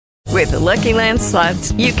With the Lucky Land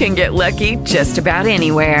Slots, you can get lucky just about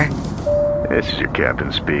anywhere. This is your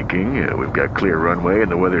captain speaking. We've got clear runway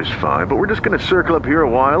and the weather's fine, but we're just going to circle up here a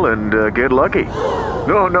while and get lucky.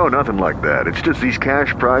 No, nothing like that. It's just these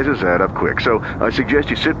cash prizes add up quick. So I suggest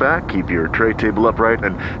you sit back, keep your tray table upright,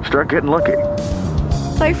 and start getting lucky.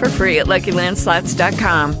 Play for free at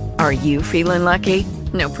LuckyLandSlots.com. Are you feeling lucky?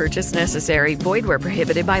 No purchase necessary. Void where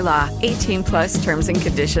prohibited by law. 18 plus terms and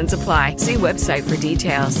conditions apply. See website for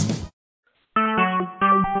details.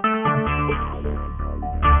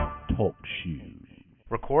 Talk shoes.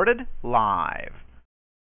 Recorded live.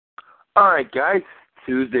 All right, guys.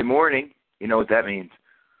 Tuesday morning. You know what that means.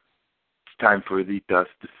 It's time for the dust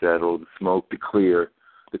to settle, the smoke to clear,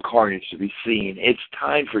 the carnage to be seen. It's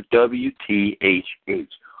time for WTHH.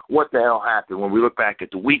 What the hell happened when we look back at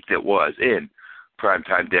the week that was in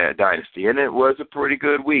Primetime Dynasty? And it was a pretty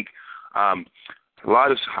good week. A lot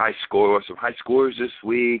of high scores this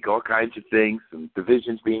week, all kinds of things, some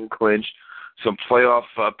divisions being clinched, some playoff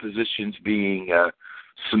positions being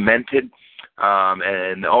cemented,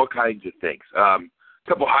 and all kinds of things. A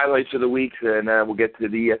couple highlights of the week, and we'll get to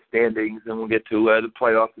the standings, and we'll get to the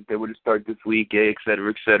playoffs if they were to start this week, et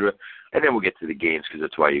cetera, and then we'll get to the games because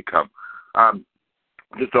that's why you come.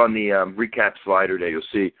 Just on the recap slider there, you'll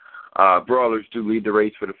see Brawlers do lead the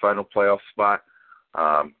race for the final playoff spot.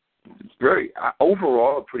 Very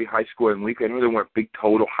overall a pretty high-scoring week. I know there weren't big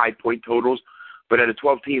high point totals, but out of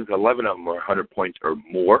 12 teams, 11 of them were 100 points or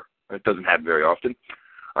more. It doesn't happen very often.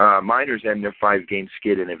 Miners end their 5-game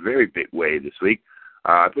skid in a very big way this week.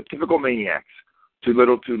 But typical maniacs, too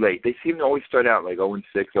little, too late. They seem to always start out like 0-6,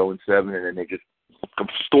 0-7, and then they just come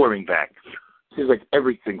storming back. Seems like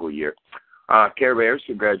every single year. Care Bears,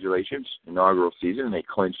 congratulations, inaugural season, and they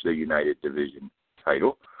clinched their United Division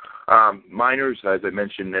title. Miners, as I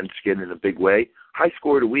mentioned, then skid in a big way. High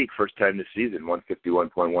score of the week, first time this season,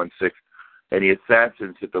 151.16. And the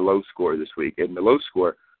Assassins hit the low score this week, and the low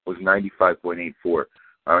score was 95.84.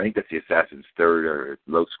 I think that's the Assassins' third or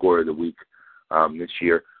low score of the week this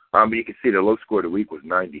year. But you can see the low score of the week was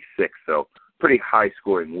 96, so pretty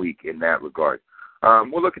high-scoring week in that regard.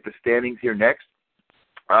 We'll look at the standings here next.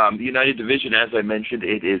 The United Division, as I mentioned,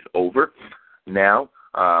 it is over now.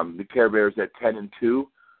 The Care Bears at 10-2,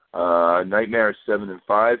 Nightmares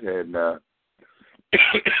 7-5, and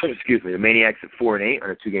excuse me, the Maniacs at 4-8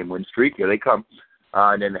 on a 2-game win streak. Here they come.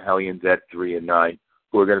 And then the Hellions at 3-9,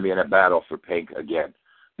 who are going to be in a battle for Pink again.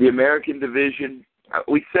 The American Division,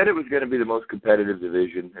 we said it was going to be the most competitive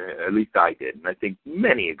division. At least I did, and I think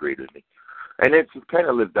many agreed with me. And it's kind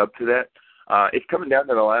of lived up to that. It's coming down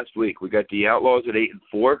to the last week. We got the Outlaws at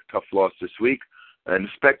 8-4, tough loss this week, and the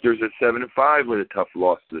Spectres at 7-5 with a tough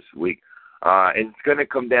loss this week. And it's going to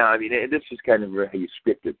come down. I mean, this is kind of how you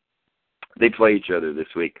script it. They play each other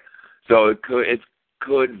this week, so it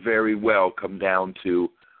could very well come down to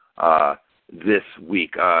this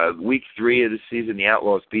week. Week 3 of the season, the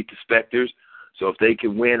Outlaws beat the Spectres. So if they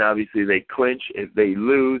can win, obviously they clinch. If they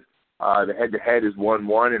lose, the head-to-head is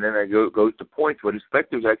 1-1, and then it goes to points, where the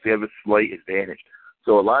Spectres actually have a slight advantage.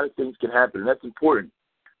 So a lot of things can happen, and that's important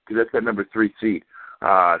because that's that number 3 seed.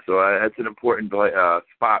 So that's an important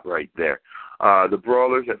spot right there. The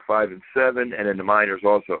Brawlers at 5-7, and then the Miners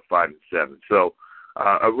also at 5-7. So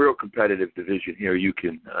a real competitive division here you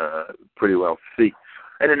can pretty well see.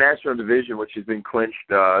 And the National Division, which has been clinched,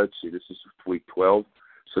 let's see, this is week 12.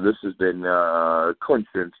 So this has been clinched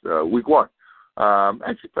since week 1.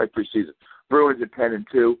 Actually, probably preseason. Bruins at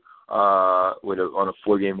 10-2 on a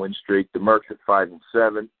 4-game win streak. The Mercs at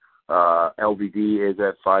 5-7. LVD is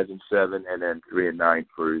at 5-7, and then 3-9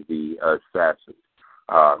 for the Assassins,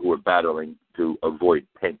 who are battling to avoid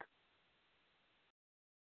Pink.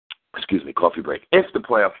 Excuse me, coffee break. If the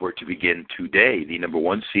playoffs were to begin today, the number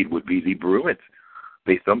 1 seed would be the Bruins,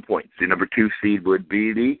 based on points. The number 2 seed would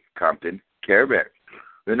be the Compton Care Bears.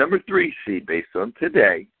 The number 3 seed, based on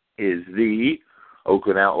today, is the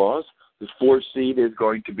Oakland Outlaws. The 4 seed is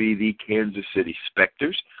going to be the Kansas City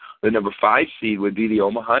Spectres. The number 5 seed would be the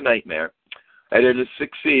Omaha Nightmare. And then the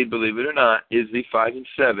 6 seed, believe it or not, is the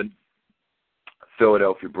 5-7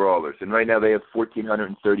 Philadelphia Brawlers. And right now they have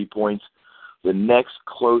 1,430 points. The next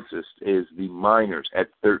closest is the Miners at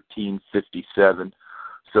 1,357.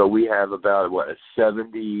 So we have about, a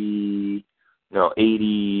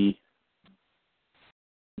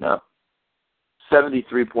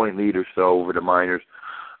 73-point lead or so over the Miners.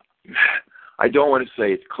 I don't want to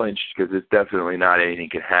say it's clinched because it's definitely not. Anything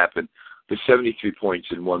can happen. There's 73 points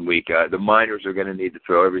in 1 week. The Miners are going to need to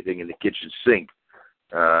throw everything in the kitchen sink,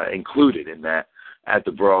 included in that, at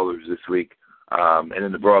the Brawlers this week. And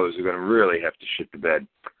then the Brawlers are going to really have to shit the bed.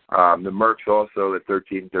 The Mercs also at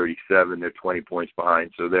 13-37. They're 20 points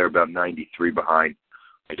behind, so they're about 93 behind.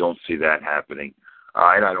 I don't see that happening.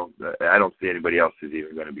 And I don't see anybody else who's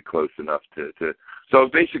even going to be close enough to. So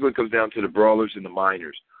it basically comes down to the Brawlers and the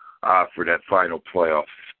Miners for that final playoff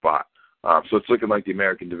spot. So it's looking like the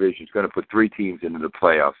American Division is going to put 3 teams into the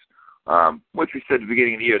playoffs, which we said at the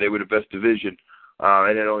beginning of the year they were the best division,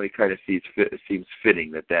 and it only kind of seems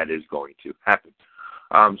fitting that is going to happen.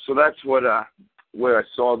 So that's what I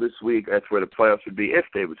saw this week. That's where the playoffs would be if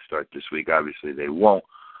they would start this week. Obviously, they won't.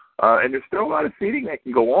 And there's still a lot of seeding that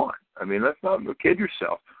can go on. I mean, let's not kid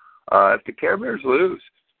yourself. If the Care Bears lose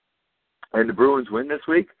and the Bruins win this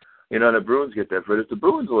week, the Bruins get that. But if the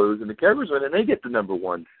Bruins lose and the Care Bears win, then they get the number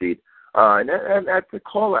 1 seed. And that's a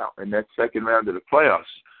call-out in that second round of the playoffs.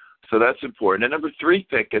 So that's important. The number 3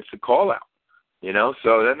 pick gets the call-out.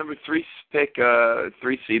 So that number 3 pick,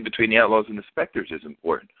 3 seed between the Outlaws and the Spectres is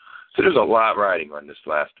important. So there's a lot riding on this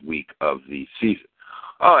last week of the season.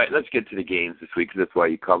 All right, let's get to the games this week, because that's why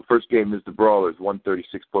you come. First game is the Brawlers,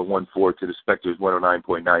 136.14 to the Spectres,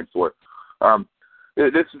 109.94.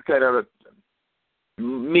 This is kind of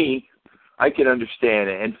I can understand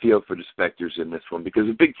and feel for the Spectres in this one, because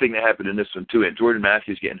the big thing that happened in this one, too, and Jordan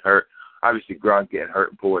Matthews getting hurt, obviously Gronk getting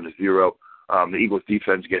hurt and pulling a 0, the Eagles'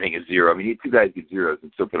 defense getting a 0. I mean, you 2 guys get 0s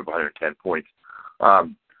and still put up 110 points.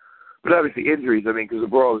 But obviously injuries, because the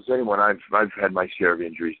Brawlers, I've had my share of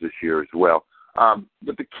injuries this year as well.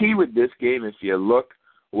 But the key with this game, if you look,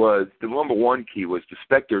 was the number 1 key was the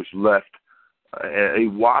Spectres left a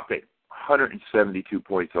whopping 172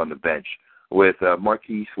 points on the bench with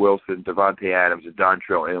Marquise Wilson, Devontae Adams, and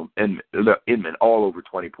Dontrell Inman all over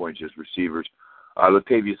 20 points as receivers.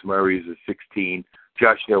 Latavius Murray is at 16.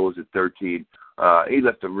 Josh Hill was at 13. He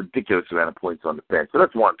left a ridiculous amount of points on the bench. So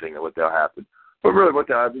that's one thing that'll happen. But really what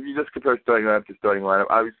that'll happen, if you just compare starting lineup to starting lineup,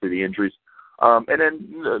 obviously the injuries. And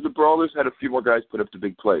then the Brawlers had a few more guys put up the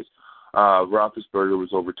big plays. Roethlisberger was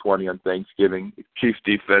over 20 on Thanksgiving. Chiefs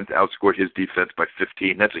defense outscored his defense by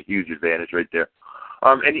 15. That's a huge advantage right there.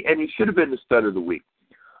 And he should have been the stud of the week.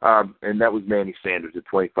 And that was Manny Sanders at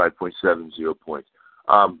 25.70 points.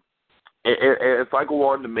 If I go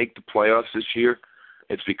on to make the playoffs this year,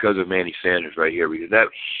 it's because of Manny Sanders right here, because that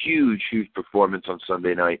huge performance on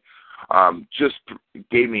Sunday night just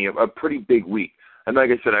gave me a pretty big week. And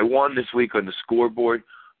like I said, I won this week on the scoreboard,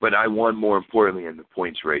 but I won more importantly in the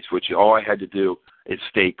points race, which all I had to do is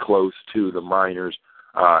stay close to the Miners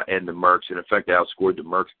and the Mercs. And in fact, I outscored the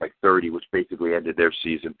Mercs by 30, which basically ended their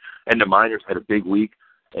season. And the Miners had a big week,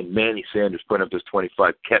 and Manny Sanders putting up those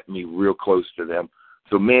 25 kept me real close to them.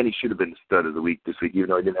 So Manny should have been the stud of the week this week, even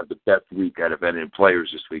though I didn't have the best week out of any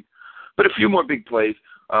players this week. But a few more big plays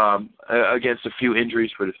against a few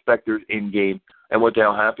injuries for the Spectres in-game. And what the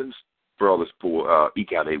hell happens? For all this pool,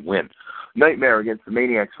 eke out a win. Nightmare against the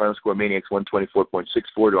Maniacs. Final score, Maniacs 124.64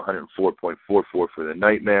 to 104.44 for the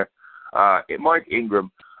Nightmare. Mark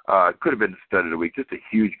Ingram could have been the stud of the week. Just a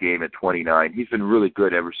huge game at 29. He's been really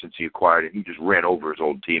good ever since he acquired it. He just ran over his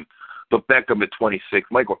old team. But Beckham at 26,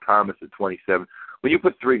 Michael Thomas at 27. When you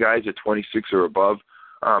put 3 guys at 26 or above,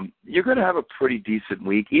 you're going to have a pretty decent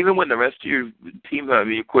week. Even when the rest of your team,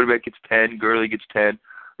 your quarterback gets 10, Gurley gets 10,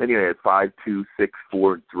 then you have 5, 2, 6,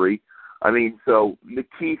 4, and 3. So the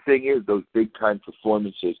key thing is those big-time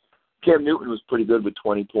performances. Cam Newton was pretty good with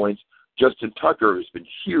 20 points. Justin Tucker has been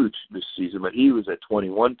huge this season, but he was at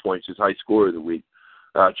 21 points, his high scorer of the week.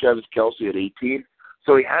 Travis Kelce at 18.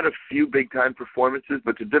 So he had a few big-time performances,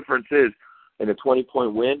 but the difference is, in a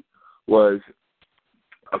 20-point win, was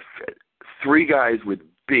 3 guys with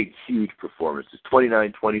big, huge performances,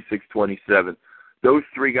 29, 26, 27. Those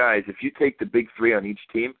 3 guys, if you take the big 3 on each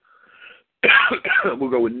team, we'll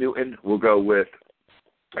go with Newton. We'll go with,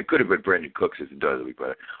 I could have been Brandon Cooks as it does,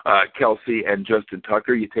 but Kelce and Justin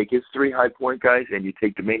Tucker. You take his 3 high-point guys, and you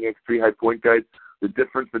take the Maniacs' 3 high-point guys. The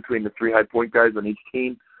difference between the 3 high-point guys on each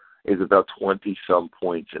team is about 20-some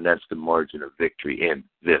points, and that's the margin of victory in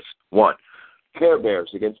this one. Care Bears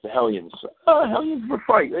against the Hellions. Hellions were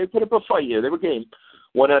fight. They put up a fight here. They were game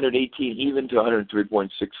 118 even to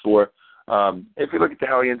 103.64. If you look at the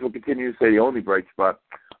Hellions, we'll continue to say the only bright spot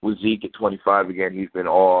was Zeke at 25 again. He's been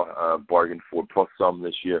all bargained for, plus some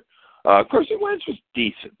this year. Carson Wentz was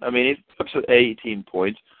decent. He's up to 18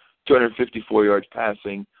 points, 254 yards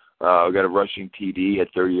passing. Got a rushing TD at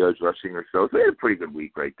 30 yards rushing or so. So he had a pretty good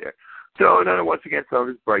week right there. So once again, some of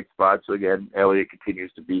his bright spots. So again, Elliott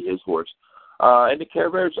continues to be his horse. And the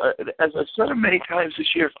Care Bears, as I've said many times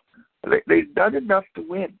this year, they've done enough to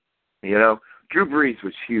win. Drew Brees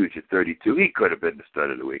was huge at 32. He could have been the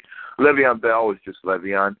stud of the week. Le'Veon Bell was just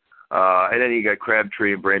Le'Veon. And then you got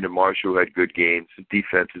Crabtree and Brandon Marshall who had good games,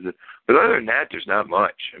 defenses. But other than that, there's not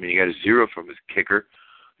much. I mean, you got a 0 from his kicker.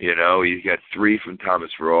 You know, you got 3 from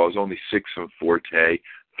Thomas Rawls, only 6 from Forte,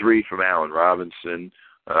 3 from Allen Robinson.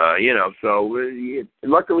 You know, so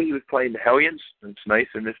luckily he was playing the Hellions. It's nice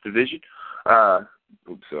in this division.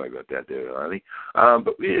 Oops, sorry about that there, Arlie.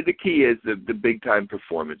 But the key is the big-time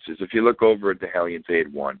performances. If you look over at the Hellions, they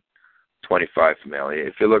had 1, 25 from Elliott.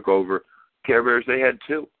 If you look over Care Bears, they had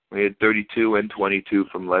 2. We had 32 and 22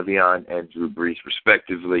 from Le'Veon and Drew Brees,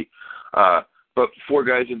 respectively. But 4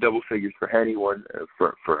 guys in double figures for Henny, one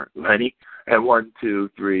for Lenny, and 1, 2,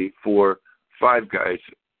 3, 4, 5 guys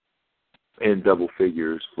in double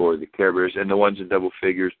figures for the Care Bears. And the ones in double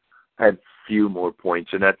figures had few more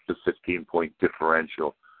points, and that's the 15-point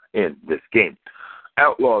differential in this game.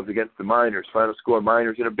 Outlaws against the Miners. Final score,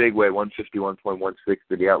 Miners in a big way, 151.16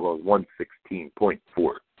 to the Outlaws, 116.46.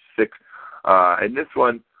 And this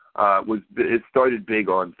one it started big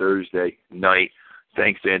on Thursday night,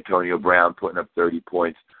 thanks to Antonio Brown putting up 30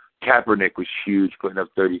 points. Kaepernick was huge, putting up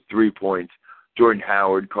 33 points. Jordan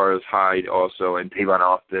Howard, Carlos Hyde also, and Tavon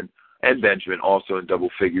Austin and Benjamin also in double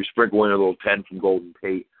figures. Sprinkle in a little 10 from Golden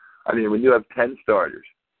Tate. I mean, when you have 10 starters,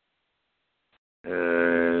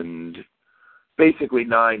 and basically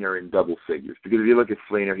 9 are in double figures. Because if you look at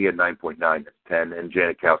Fleener, he had 9.9, that's 10, and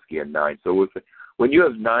Janikowski had 9. So when you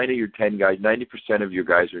have 9 of your 10 guys, 90% of your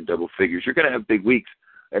guys are in double figures, you're going to have big weeks,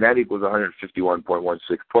 and that equals 151.16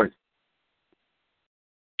 points.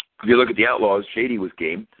 If you look at the Outlaws, Shady was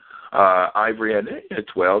game. Ivory had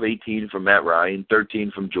 12, 18 from Matt Ryan,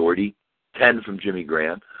 13 from Jordy, 10 from Jimmy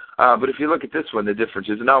Graham. But if you look at this one, the difference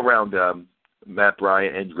is, and I'll round Matt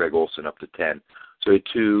Bryant and Greg Olson up to 10. So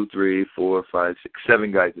 2, 3, 4, 5, 6,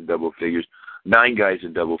 7 guys in double figures. 9 guys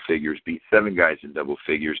in double figures beat 7 guys in double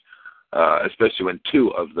figures, especially when 2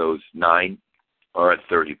 of those 9 are at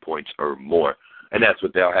 30 points or more. And that's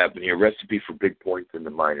what they'll happen here. Recipe for big points, and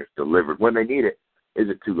the Miners delivered. When they need it, is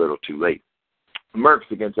it too little, too late?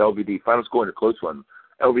 Mercs against LVD. Final score in a close one.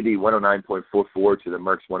 LVD 109.44 to the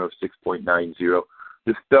Mercs 106.90.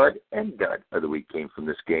 The stud and dud of the week came from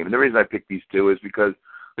this game. And the reason I picked these 2 is because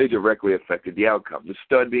they directly affected the outcome. The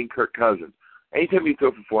stud being Kirk Cousins. Anytime you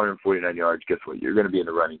throw for 449 yards, guess what? You're going to be in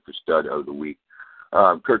the running for stud of the week.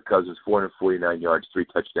 Kirk Cousins, 449 yards, 3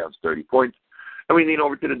 touchdowns, 30 points. And we lean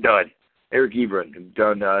over to the dud. Eric Ebron,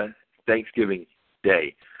 done Thanksgiving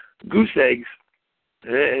Day. Goose eggs,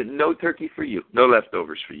 no turkey for you. No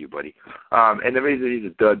leftovers for you, buddy. And the reason he's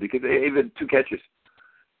a dud, because even 2 catches.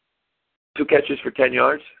 2 catches for 10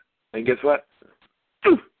 yards, and guess what?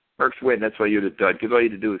 Mercs win. That's why you're the dud, because all you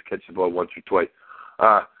had to do is catch the ball once or twice.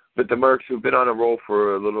 But the Mercs, who've been on a roll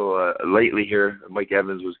for a little lately here, Mike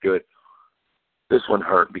Evans was good. This one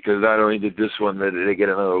hurt, because not only did this one, they get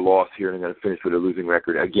another loss here, and they're going to finish with a losing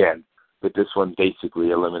record again, but this one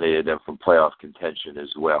basically eliminated them from playoff contention as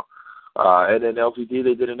well. And then LVD,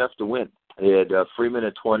 they did enough to win. They had Freeman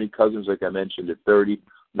at 20, Cousins, like I mentioned, at 30.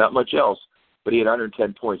 Not much else, but he had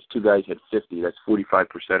 110 points. 2 guys had 50. That's 45%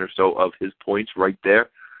 or so of his points right there.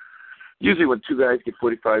 Usually when 2 guys get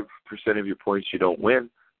 45% of your points, you don't win.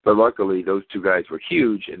 But luckily, those 2 guys were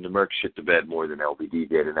huge, and the Mercs shit the bed more than LVD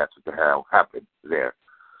did, and that's what the hell happened there.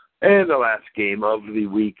 And the last game of the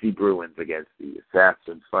week, the Bruins against the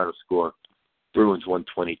Assassins. Final score, Bruins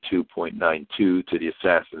 122.92 to the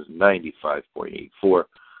Assassins 95.84.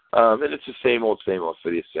 And it's the same old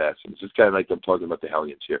for the Assassins. It's kind of like I'm talking about the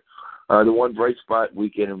Hellions here. The one bright spot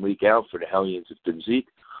week in and week out for the Hellions has been Zeke.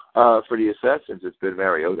 For the Assassins, it's been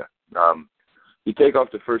Mariota. You take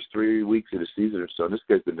off the first 3 weeks of the season or so, and this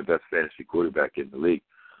guy's been the best fantasy quarterback in the league.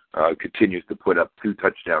 Continues to put up 2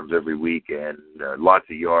 touchdowns every week and lots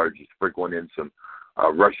of yards. He's sprinkling in some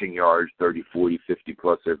rushing yards, 30, 40,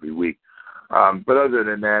 50-plus every week. But other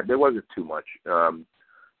than that, there wasn't too much.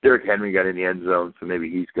 Derrick Henry got in the end zone, so maybe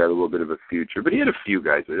he's got a little bit of a future. But he had a few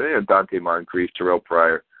guys. Dante Moncrief, Terrell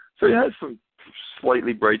Pryor. So he has some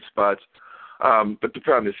slightly bright spots. But the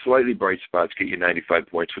problem is slightly bright spots get you 95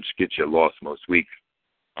 points, which gets you a loss most weeks.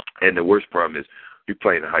 And the worst problem is you're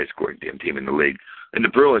playing a high-scoring damn team in the league. And the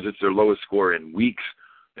Bruins, it's their lowest score in weeks,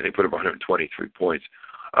 and they put up 123 points.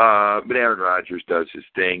 But Aaron Rodgers does his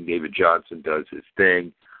thing. David Johnson does his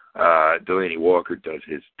thing. Delaney Walker does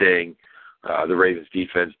his thing. The Ravens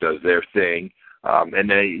defense does their thing. And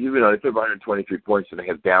they, even though they put up 123 points, and they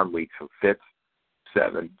have down weeks from Fitz,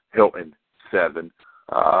 7, Hilton, 7,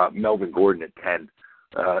 Melvin Gordon at 10.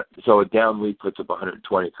 So a down week puts up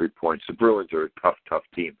 123 points. The Bruins are a tough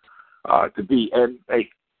team to beat. And, hey,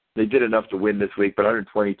 they did enough to win this week, but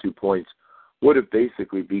 122 points would have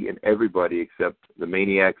basically beaten everybody except the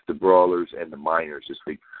Maniacs, the Brawlers, and the Miners this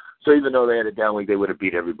week. So even though they had a down week, they would have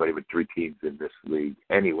beat everybody with 3 teams in this league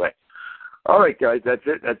anyway. All right, guys, that's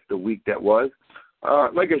it. That's the week that was.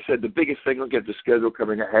 Like I said, the biggest thing, look at the schedule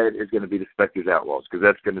coming ahead, is going to be the Spectres Outlaws, because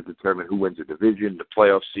that's going to determine who wins the division, the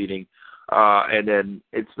playoff seeding, and then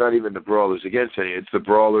it's not even the Brawlers against any. It's the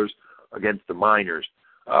Brawlers against the Miners,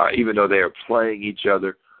 even though they are playing each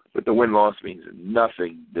other. But the win-loss means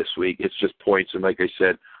nothing this week. It's just points, and like I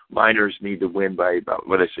said, Miners need to win by about,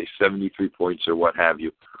 73 points or what have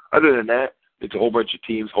you. Other than that, it's a whole bunch of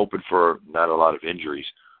teams hoping for not a lot of injuries.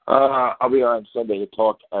 I'll be on Sunday to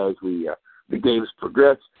talk as the games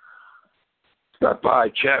progress. Stop by,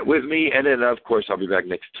 chat with me, and then, of course, I'll be back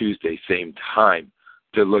next Tuesday, same time,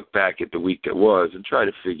 to look back at the week that was and try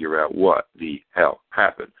to figure out what the hell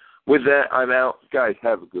happened. With that, I'm out. Guys,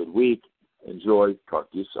 have a good week. Enjoy.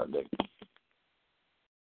 Talk to you Sunday.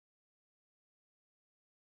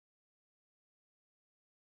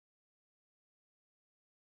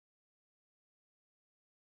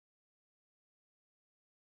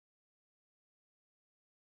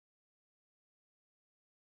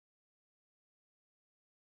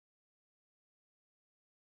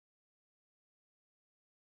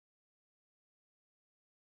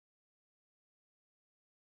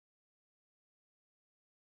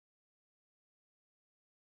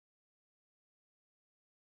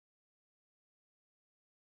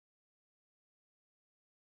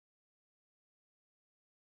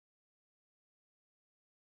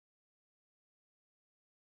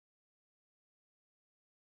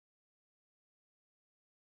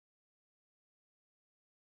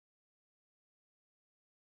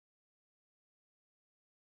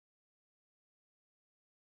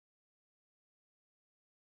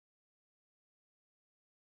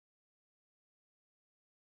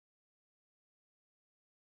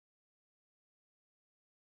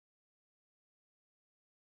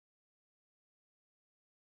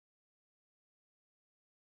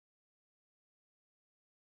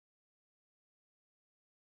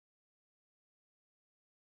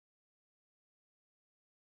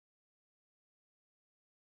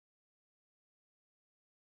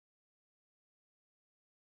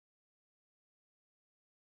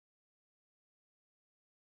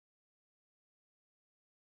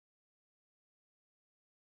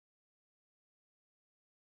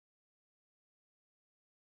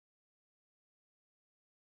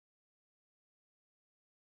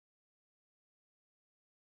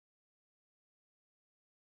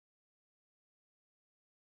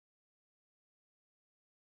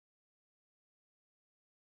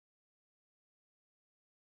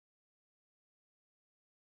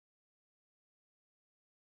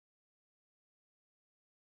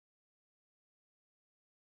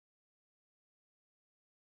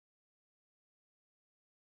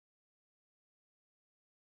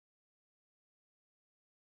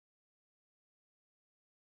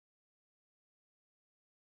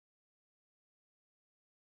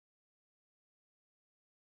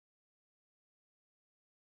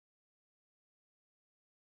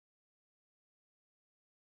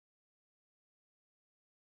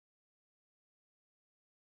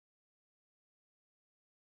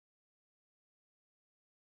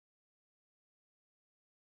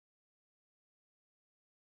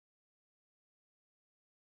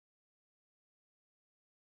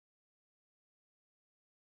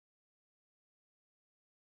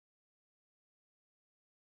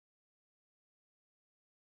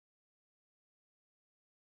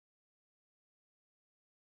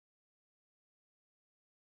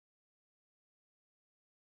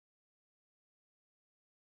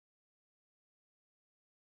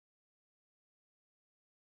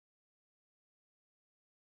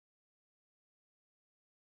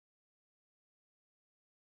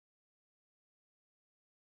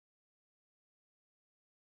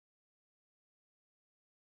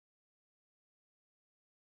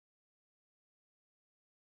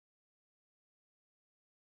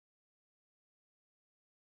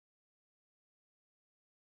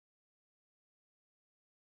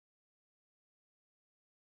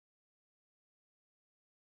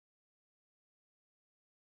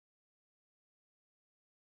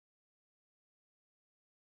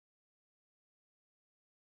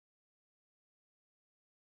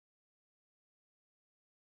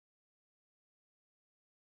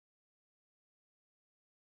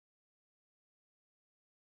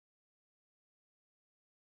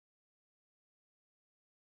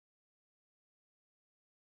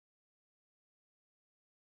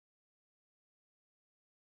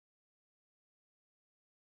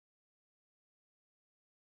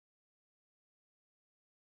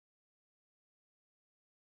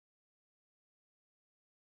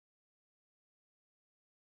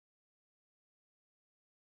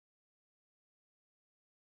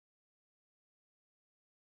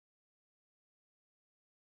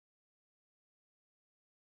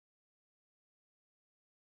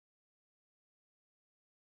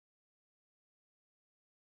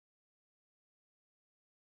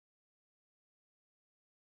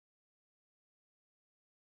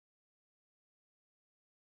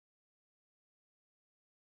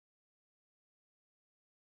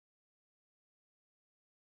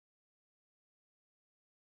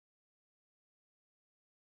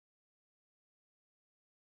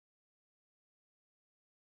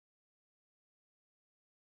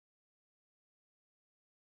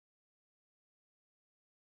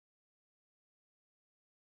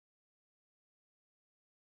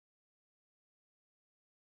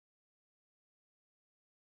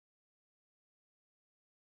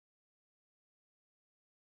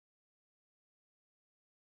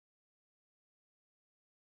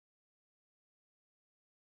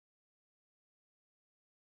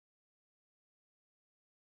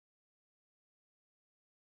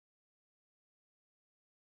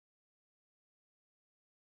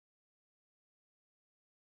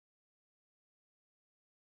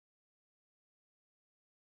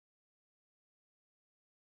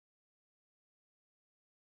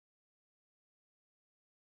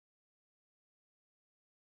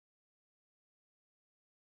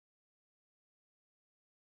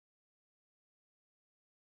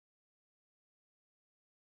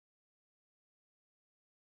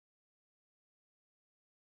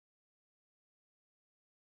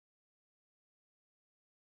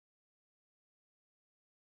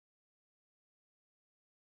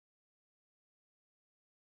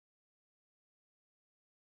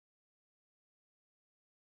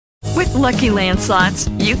 With Lucky Land Slots,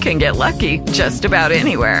 you can get lucky just about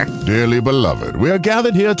anywhere. Dearly beloved, we are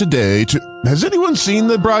gathered here today to... Has anyone seen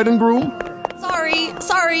the bride and groom?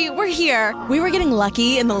 Sorry, we're here. We were getting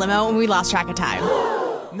lucky in the limo and we lost track of time.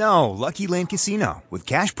 No, Lucky Land Casino, with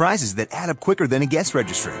cash prizes that add up quicker than a guest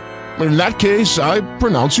registry. In that case, I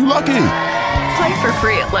pronounce you lucky. Play for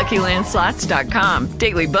free at LuckyLandSlots.com.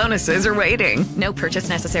 Daily bonuses are waiting. No purchase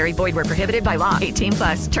necessary. Void where prohibited by law.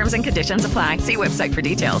 18+. Terms and conditions apply. See website for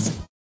details.